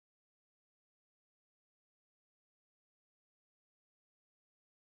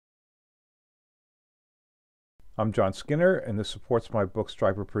I'm John Skinner, and this supports my book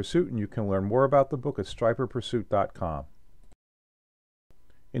Striper Pursuit, and you can learn more about the book at striperpursuit.com.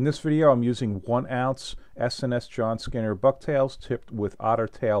 In this video, I'm using 1 ounce S&S John Skinner bucktails tipped with otter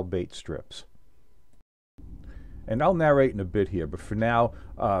tail bait strips. And I'll narrate in a bit here, but for now,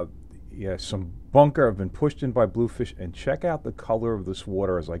 some bunker have been pushed in by bluefish, and check out the color of this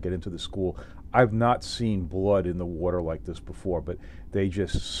water as I get into the school. I've not seen blood in the water like this before, but they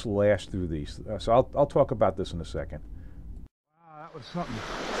just slash through these. So I'll talk about this in a second. Wow, that was something.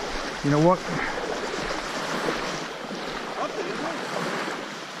 You know what?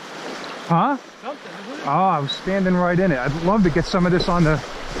 Huh? Something, isn't it? Oh, I was standing right in it. I'd love to get some of this on the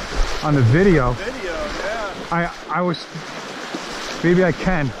video. Video, yeah. I was, maybe I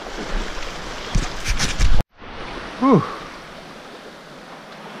can. Whew.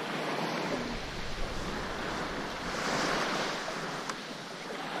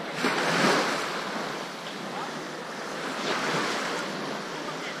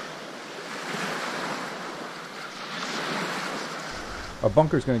 A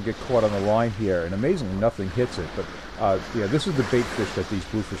bunker's going to get caught on the line here, and amazingly nothing hits it, but yeah, this is the bait fish that these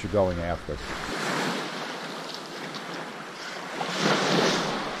bluefish are going after.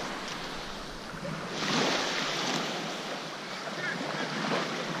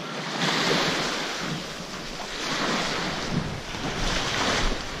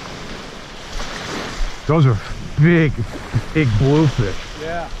 Those are big bluefish.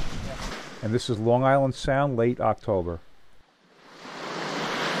 Yeah. And this is Long Island Sound, late October.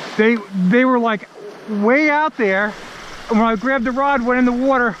 They were like way out there, and when I grabbed the rod, went in the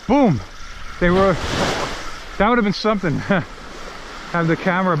water, boom. They were, that would have been something. Have the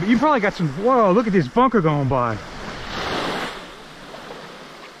camera, but you probably got some, whoa, look at this bunker going by.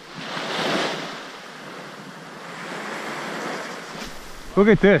 Look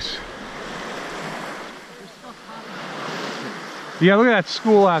at this. Yeah, look at that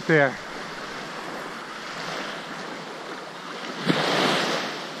school out there.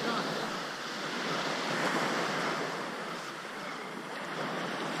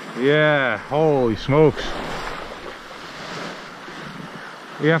 Yeah, holy smokes.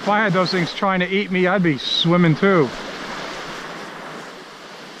 Yeah, if I had those things trying to eat me, I'd be swimming too.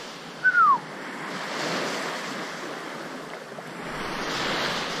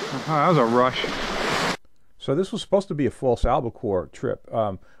 That was a rush. So this was supposed to be a false albacore trip.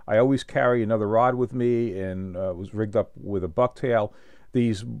 I always carry another rod with me, and was rigged up with a bucktail.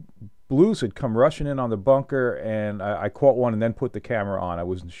 These blues had come rushing in on the bunker, and I caught one and then put the camera on. I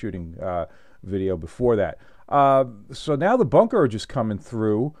wasn't shooting video before that. So now the bunker are just coming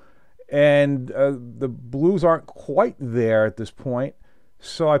through, and the blues aren't quite there at this point.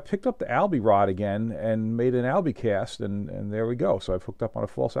 So I picked up the albie rod again and made an albie cast, and there we go. So I've hooked up on a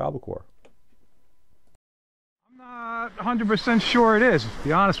false albacore. I'm not 100% sure it is, to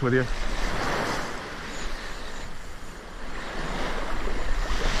be honest with you.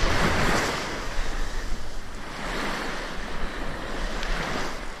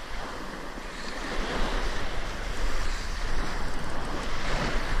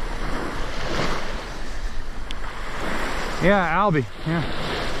 Yeah, albie, yeah.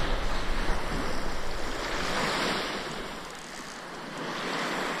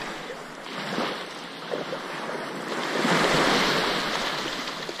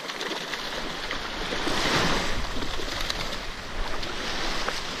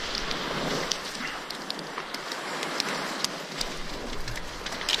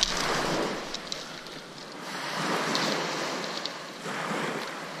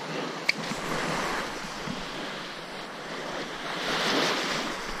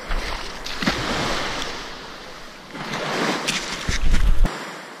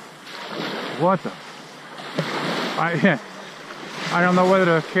 What the? I don't know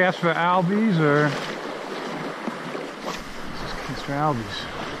whether to cast for albies or just cast for albies.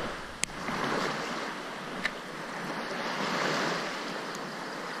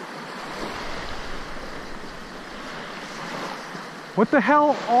 What the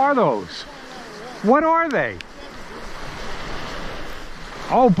hell are those? What are they?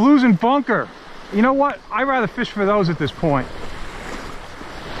 Oh, blues and bunker. You know what? I'd rather fish for those at this point.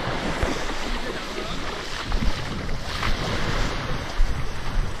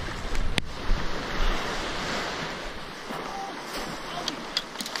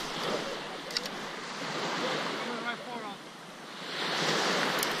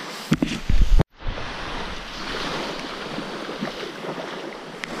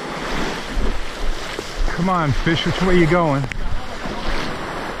 Come on, fish, which way you going?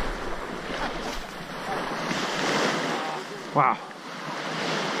 Wow.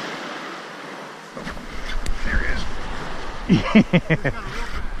 There he is.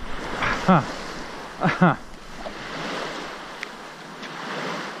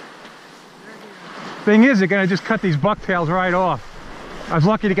 Thing is, they're gonna just cut these bucktails right off. I was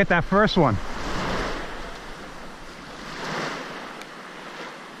lucky to get that first one.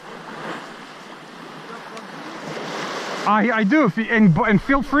 I do, if you, and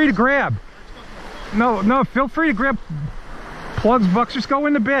feel free to grab. No, feel free to grab plugs, bucks, just go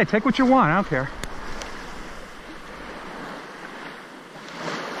in the bag. Take what you want, I don't care.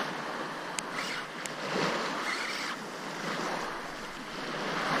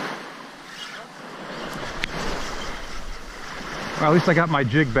 Well, at least I got my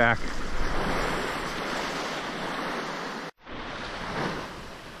jig back.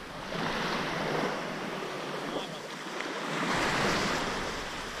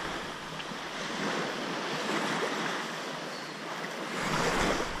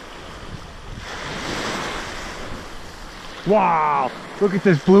 Wow, look at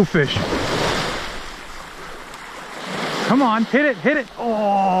this bluefish. Come on, hit it, hit it.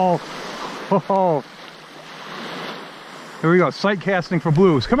 Oh, oh. Here we go, sight casting for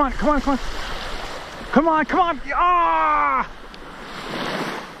blues. Come on, come on, come on. Come on, come on. Ah!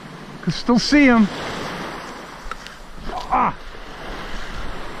 Can still see him. Ah!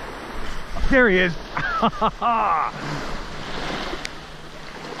 There he is.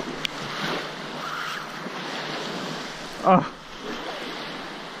 Oh.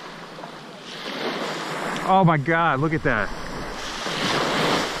 Oh my God, look at that.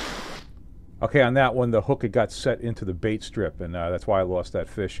 Okay, on that one, the hook had got set into the bait strip, and that's why I lost that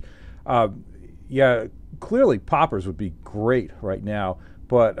fish. Yeah, clearly poppers would be great right now,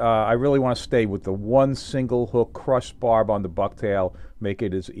 but I really want to stay with the one single hook, crushed barb on the bucktail, make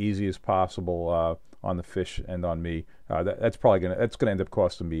it as easy as possible on the fish and on me. That's gonna end up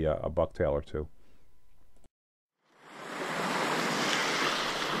costing me a bucktail or two.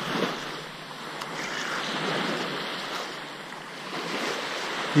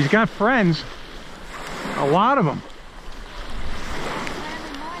 He's got friends, a lot of them.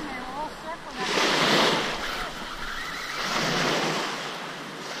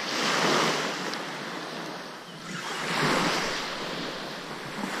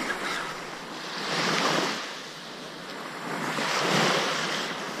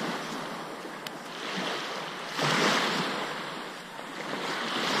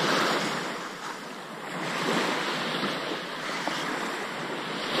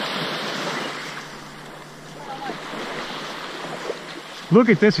 Look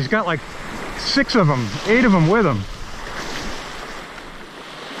at this, he's got like 6 of them, 8 of them with him.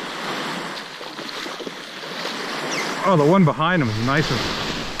 Oh, the one behind him is nicer.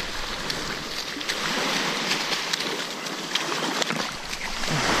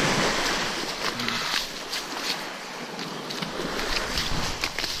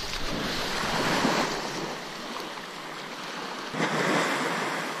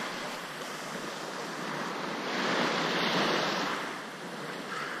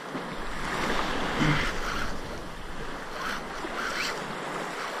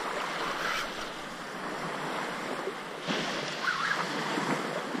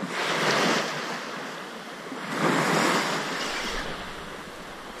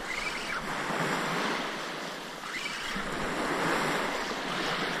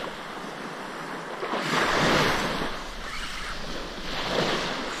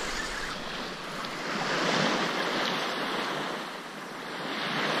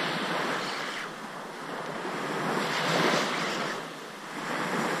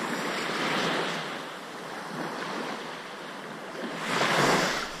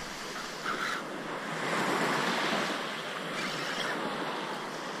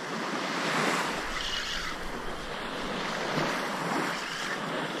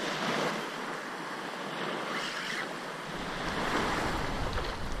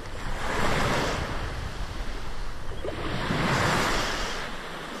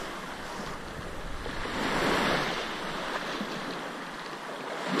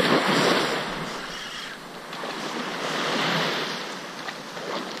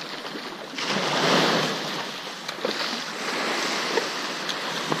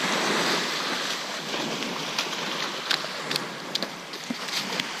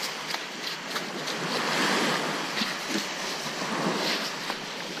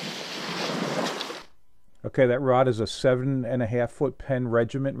 Okay, that rod is a 7.5 foot Penn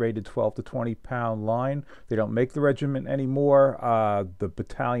Regiment, rated 12 to 20 pound line. They don't make the Regiment anymore. The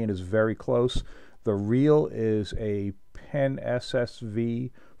battalion is very close. The reel is a Penn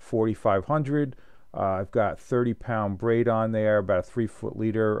SSV 4500. I've got 30 pound braid on there, about a 3 foot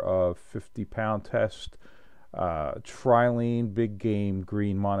leader of 50 pound test. trilene, big game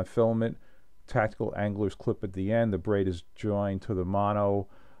green monofilament, tactical angler's clip at the end. The braid is joined to the mono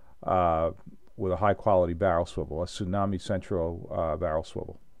with a high quality barrel swivel, a Tsunami Centro barrel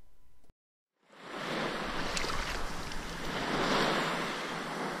swivel.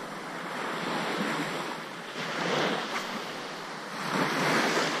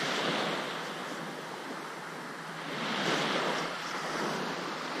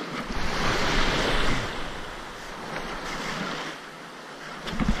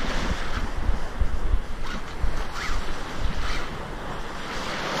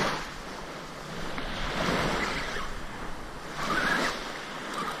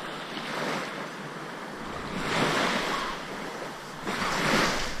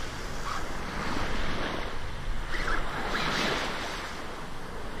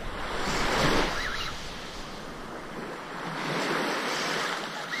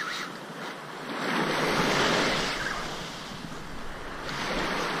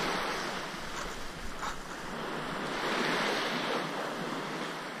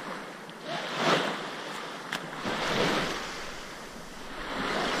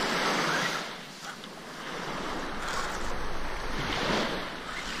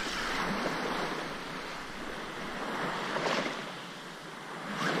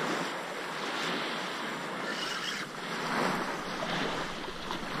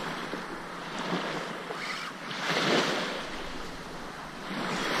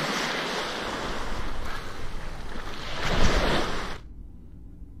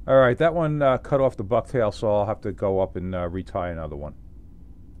 All right, that one cut off the bucktail, so I'll have to go up and retie another one.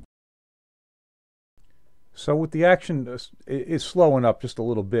 So with the action is slowing up just a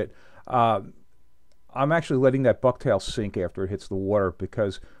little bit. I'm actually letting that bucktail sink after it hits the water,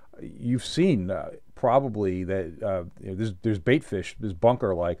 because you've seen probably that there's bait fish, there's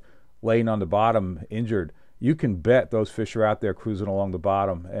bunker like laying on the bottom injured. You can bet those fish are out there cruising along the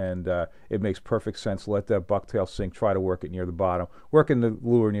bottom, and it makes perfect sense. Let that bucktail sink, try to work it near the bottom. Working the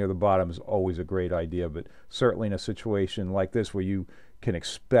lure near the bottom is always a great idea, but certainly in a situation like this where you can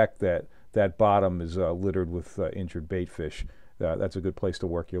expect that that bottom is littered with injured bait fish, that's a good place to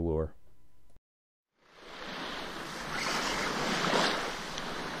work your lure.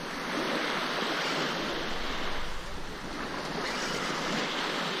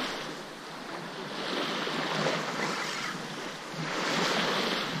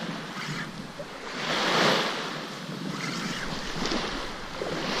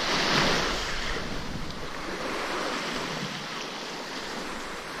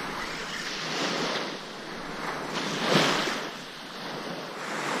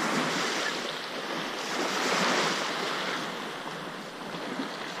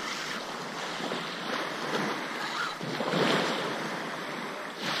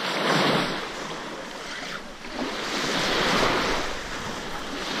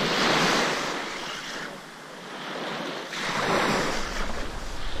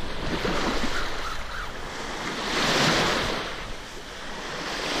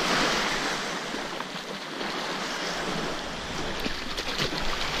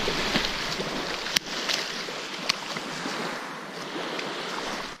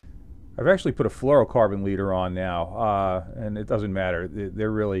 I've actually put a fluorocarbon leader on now, and it doesn't matter. They're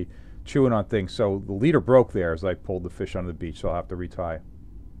really chewing on things. So the leader broke there as I pulled the fish onto the beach, so I'll have to retie.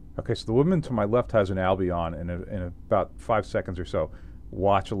 Okay, so the woman to my left has an albion, and in about 5 seconds or so,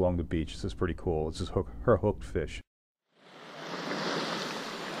 watch along the beach. This is pretty cool. This is her hooked fish.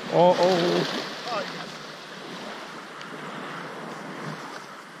 Oh.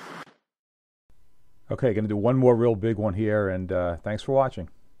 Okay, going to do one more real big one here, and thanks for watching.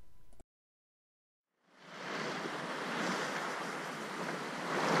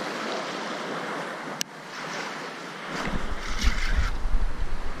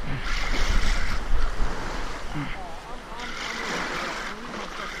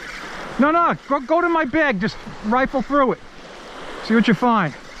 No, go to my bag, just rifle through it. See what you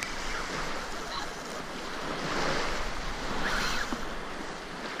find.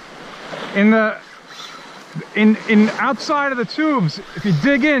 In outside of the tubes, if you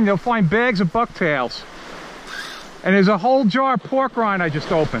dig in, you'll find bags of bucktails. And there's a whole jar of pork rind I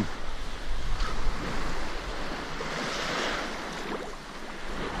just opened.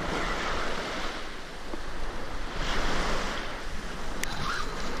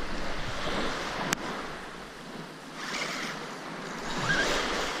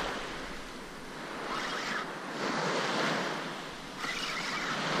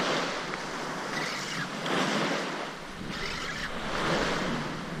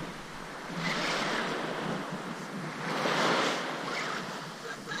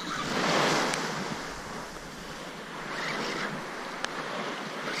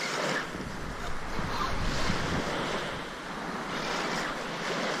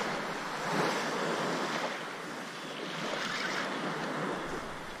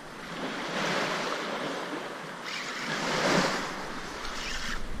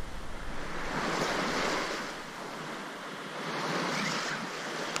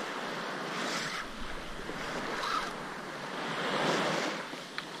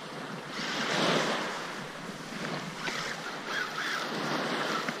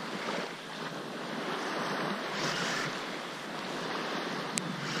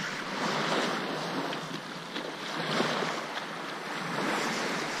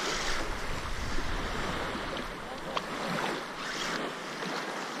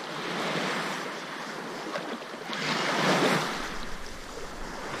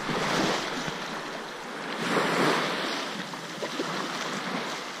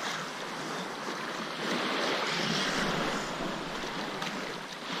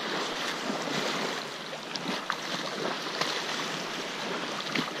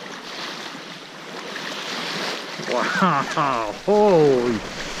 Wow, holy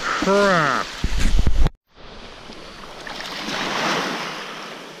crap.